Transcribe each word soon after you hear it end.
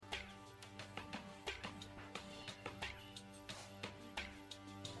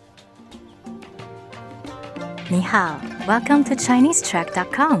你好, welcome to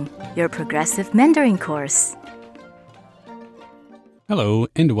ChineseTrack.com, your progressive Mandarin course. Hello,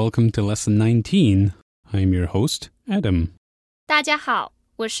 and welcome to Lesson 19. I'm your host, Adam. 大家好，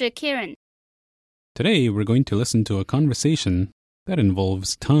我是 Karen. Today, we're going to listen to a conversation that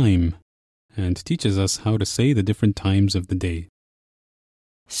involves time and teaches us how to say the different times of the day.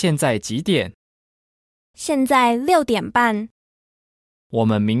 现在几点？现在6点半，我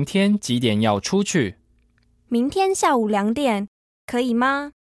们明天几点要出去？明天下午2点，可以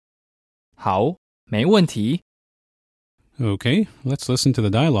吗？好，没问题。 Okay, let's listen to the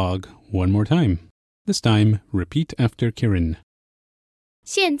dialogue one more time. This time, repeat after Kiran.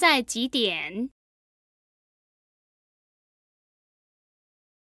 现在几点？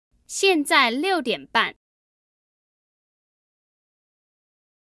现在6点半。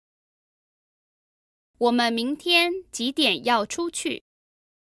我们明天几点要出去？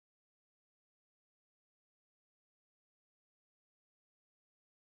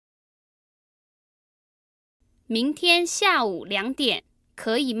明天下午2点，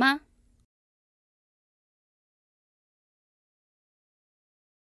可以吗？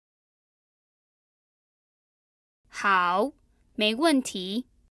好，没问题。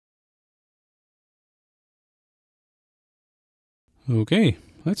Okay,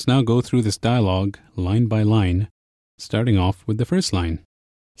 let's now go through this dialogue line by line, starting off with the first line.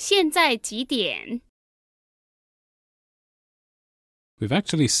 现在几点？ We've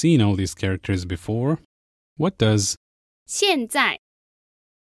actually seen all these characters before. What does 现在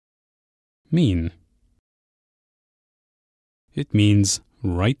mean? It means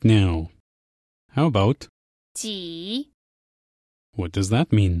right now. How about 几 what does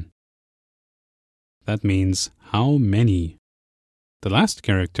that mean? That means how many. The last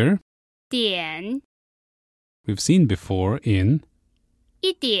character 点 we've seen before in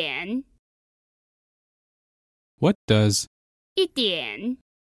 1点 what does 1点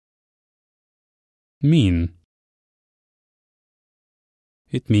mean?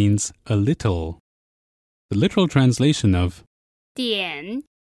 It means a little. The literal translation of 点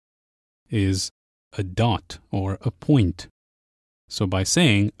is a dot or a point. So by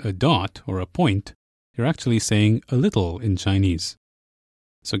saying a dot or a point, you're actually saying a little in Chinese.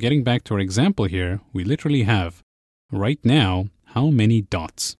 So getting back to our example here, we literally have, right now, how many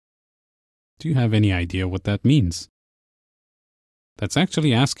dots? Do you have any idea what that means? That's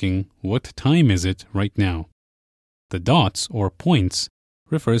actually asking, what time is it right now? The dots or points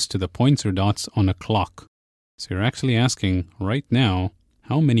refers to the points or dots on a clock. So you're actually asking, right now,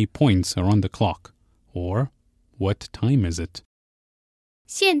 how many points are on the clock? Or, what time is it?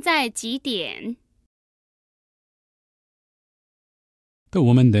 现在几点？ The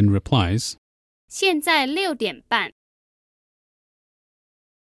woman then replies, 现在6点半。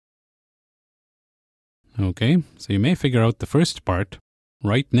 Okay, so you may figure out the first part.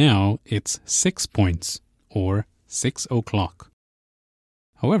 Right now, it's 6 points, or 6 o'clock.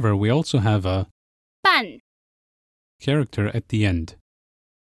 However, we also have a 半 character at the end.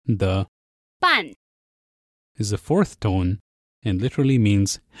 The 半 is a fourth tone and literally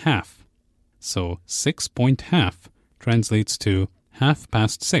means half. So 6 point half translates to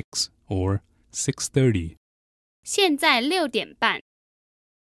 6:30, or 6:30. 现在6点半。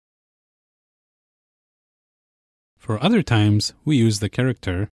 For other times, we use the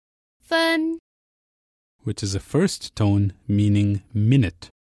character 分 which is a first tone meaning minute.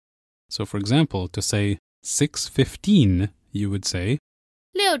 So for example, to say 6:15, you would say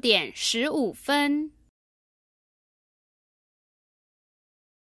 6点15分。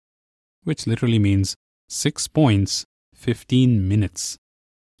 which literally means 6 points, 15 minutes.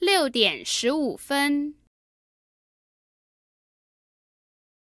 6点15分。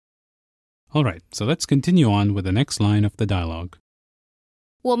 Alright, so let's continue on with the next line of the dialogue.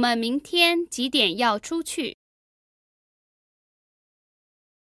 我们明天几点要出去？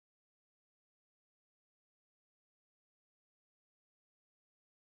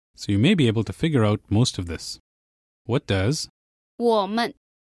 So you may be able to figure out most of this. What does 我们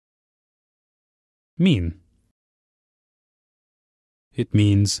mean? It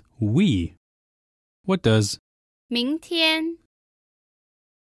means we. What does 明天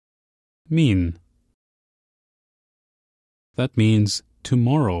mean? That means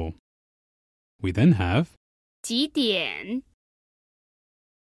tomorrow. We then have 几点？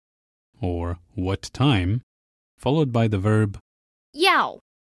 or what time, followed by the verb. 要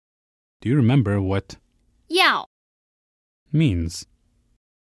Do you remember what 要 means?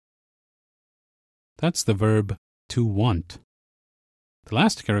 That's the verb to want. The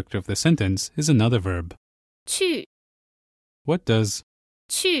last character of the sentence is another verb. 去 What does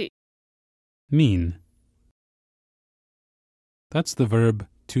去 mean? That's the verb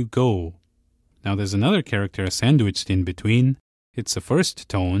to go. Now there's another character sandwiched in between. It's a first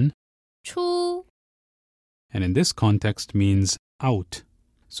tone, 出 and in this context means out.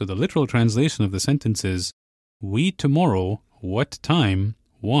 So the literal translation of the sentence is, we tomorrow, what time,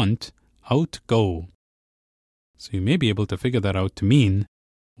 want, out go. So you may be able to figure that out to mean,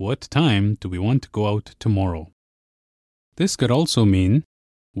 what time do we want to go out tomorrow? This could also mean,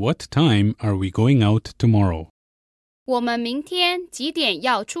 what time are we going out tomorrow? 我们明天几点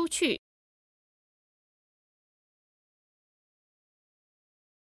要出去？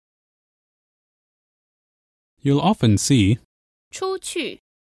 You'll often see 出去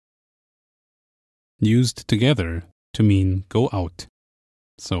used together to mean go out.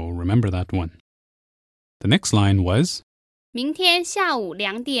 So remember that one. The next line was, 明天下午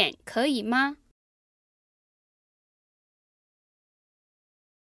2点可以吗？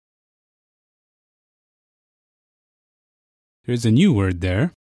 there's a new word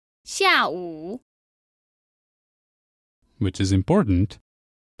there, 下午 which is important.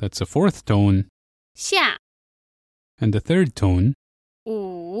 That's a fourth tone, 下 and the third tone,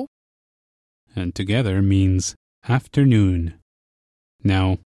 午 and together means afternoon.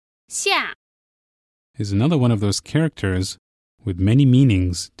 Now, 下 is another one of those characters with many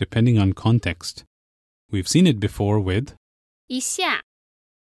meanings depending on context. We've seen it before with, 一下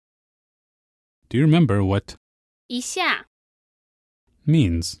do you remember what 一下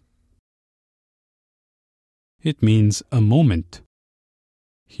means? It means a moment.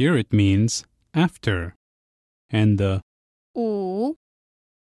 Here it means after. And the 午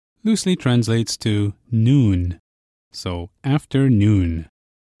loosely translates to noon. So afternoon.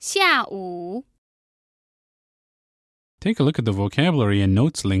 下午 Take a look at the vocabulary and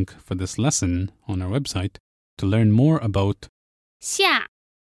notes link for this lesson on our website to learn more about 下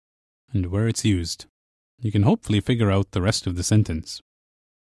and where it's used. You can hopefully figure out the rest of the sentence.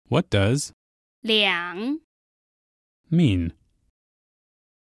 What does 2 mean?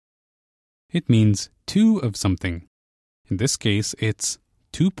 It means two of something. In this case, it's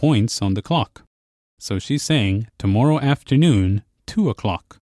 2 points on the clock. So she's saying tomorrow afternoon, 2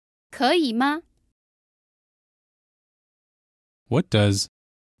 o'clock. 可以吗？ What does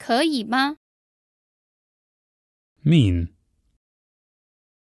可以吗？ mean?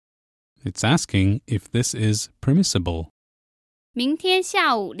 It's asking if this is permissible. 明天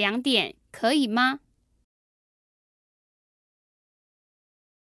下午2点可以吗？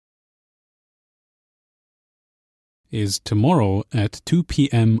 Is tomorrow at 2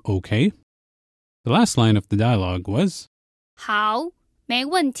 p.m. okay? The last line of the dialogue was, 好，没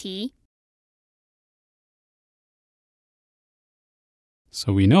问题。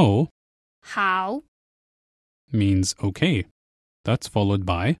 so we know 好， means okay. That's followed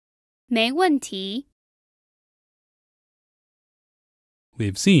by, 没问题。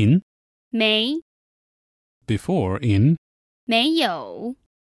 we've seen 没 before in, 没有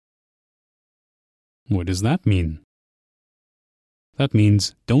what does that mean? That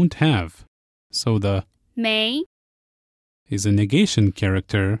means don't have. So the 没 is a negation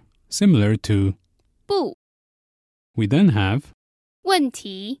character similar to 不 we then have 问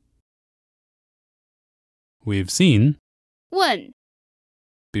题 we've seen 问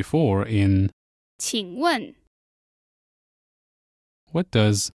before in 请问 what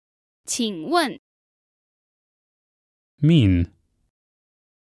does 请问 mean?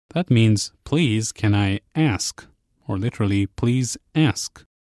 That means please can I ask, or literally please ask.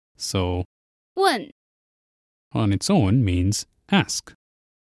 So 问 on its own means ask.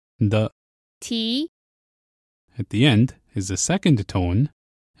 The 题 at the end is a second tone,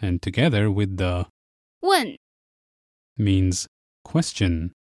 and together with the 问 means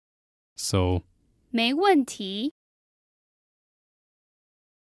question. So 没问题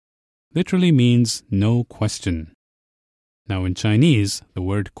literally means no question. Now in Chinese, the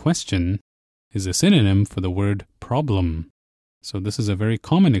word question is a synonym for the word problem. So this is a very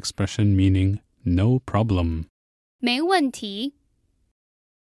common expression meaning no problem. 没问题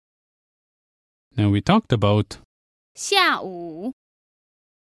Now we talked about 下午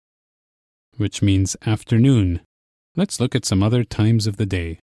which means afternoon. Let's look at some other times of the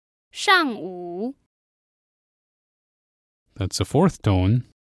day. 上午 That's a fourth tone,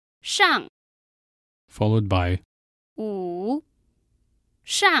 上 followed by 午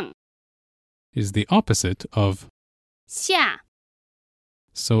上 is the opposite of. 下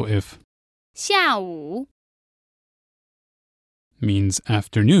So if 下午 means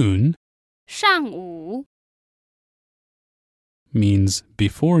afternoon, 上午 means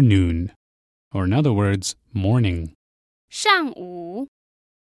before noon, or in other words, morning. 上午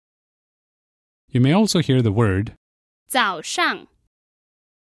You may also hear the word 早上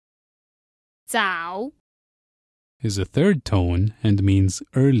早 is a third tone and means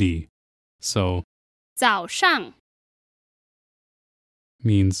early. So 早上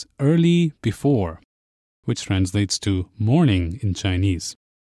means early before, which translates to morning in Chinese.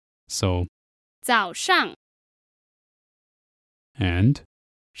 So 早上 and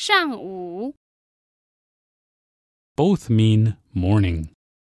上午 both mean morning.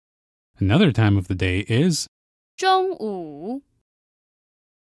 Another time of the day is 中午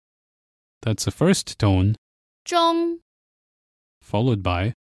that's a first tone 中 followed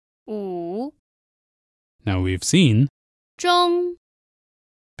by 午 now we've seen 中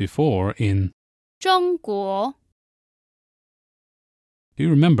before in 中国 do you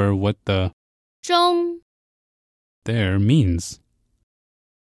remember what the 中 there means?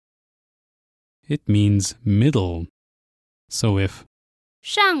 It means middle. So if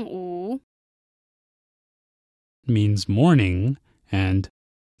上午 means morning and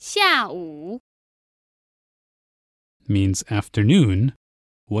下午 means afternoon,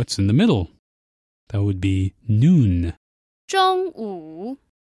 what's in the middle? That would be noon. 中午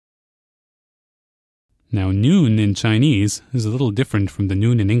Now, noon in Chinese is a little different from the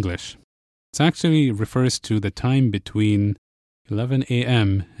noon in English. It actually refers to the time between 11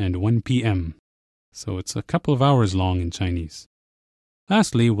 a.m. and 1 p.m. So it's a couple of hours long in Chinese.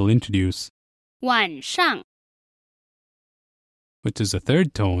 Lastly, we'll introduce 晚上 which is a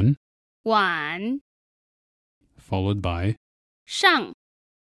third tone 晚 followed by 上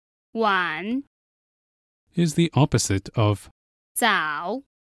晚 is the opposite of 早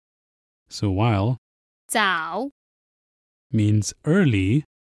so while 早 means early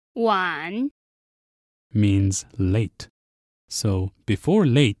晚 means late. So before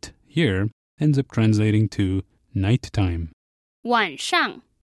late here ends up translating to nighttime. 晚上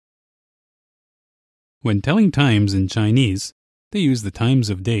When telling times in Chinese, they use the times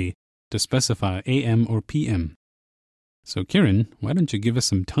of day to specify AM or PM. So Kiran, why don't you give us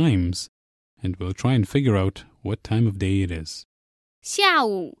some times and we'll try and figure out what time of day it is. 下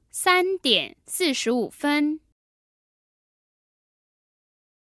午3点45分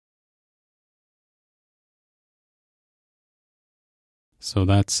So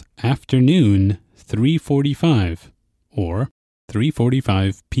that's afternoon 3:45 or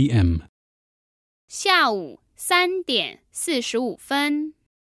 3:45 p.m. 下午3点45分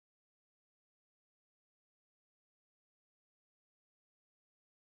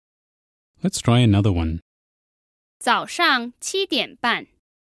Let's try another one. 早上7点半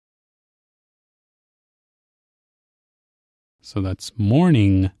So that's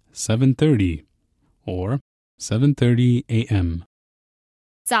morning 7:30 or 7:30 a.m.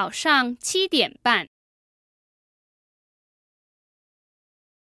 早上7点半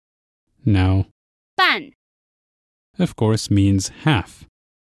Now, 半 of course, means half.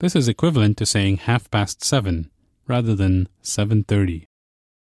 This is equivalent to saying 7:30 rather than 7:30.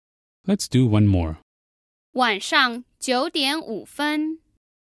 Let's do one more. 晚上9点5分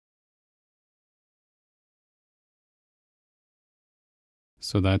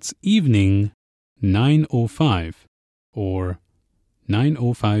So that's evening 9:05 or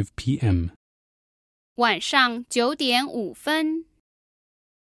 9:05 p.m. 晚上9点5分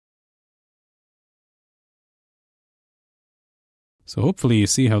So hopefully you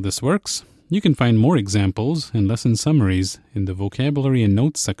see how this works. You can find more examples and lesson summaries in the vocabulary and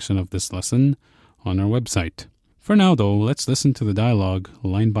notes section of this lesson on our website. For now, though, let's listen to the dialogue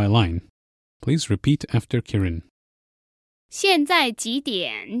line by line. Please repeat after Kiran. 现在几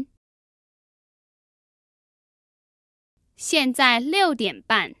点？现在6点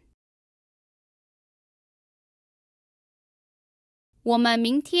半。我们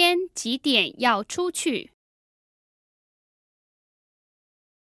明天几点要出去？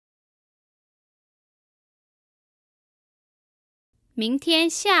明天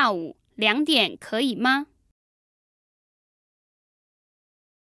下午2点可以吗？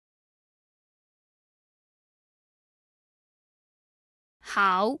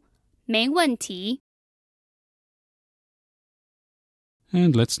好，没问题。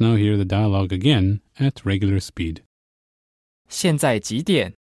And let's now hear the dialogue again at regular speed. 现在几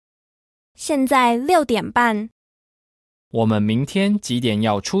点？现在6点半，我们明天几点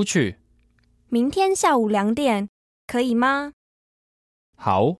要出去？明天下午2点，可以吗？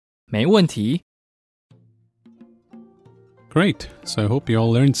好，没问题。Great, so I hope you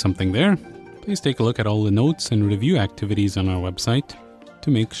all learned something there. Please take a look at all the notes and review activities on our website. To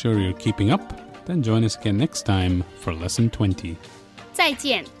make sure you're keeping up, then join us again next time for Lesson 20. 再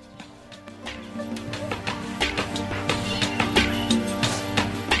见。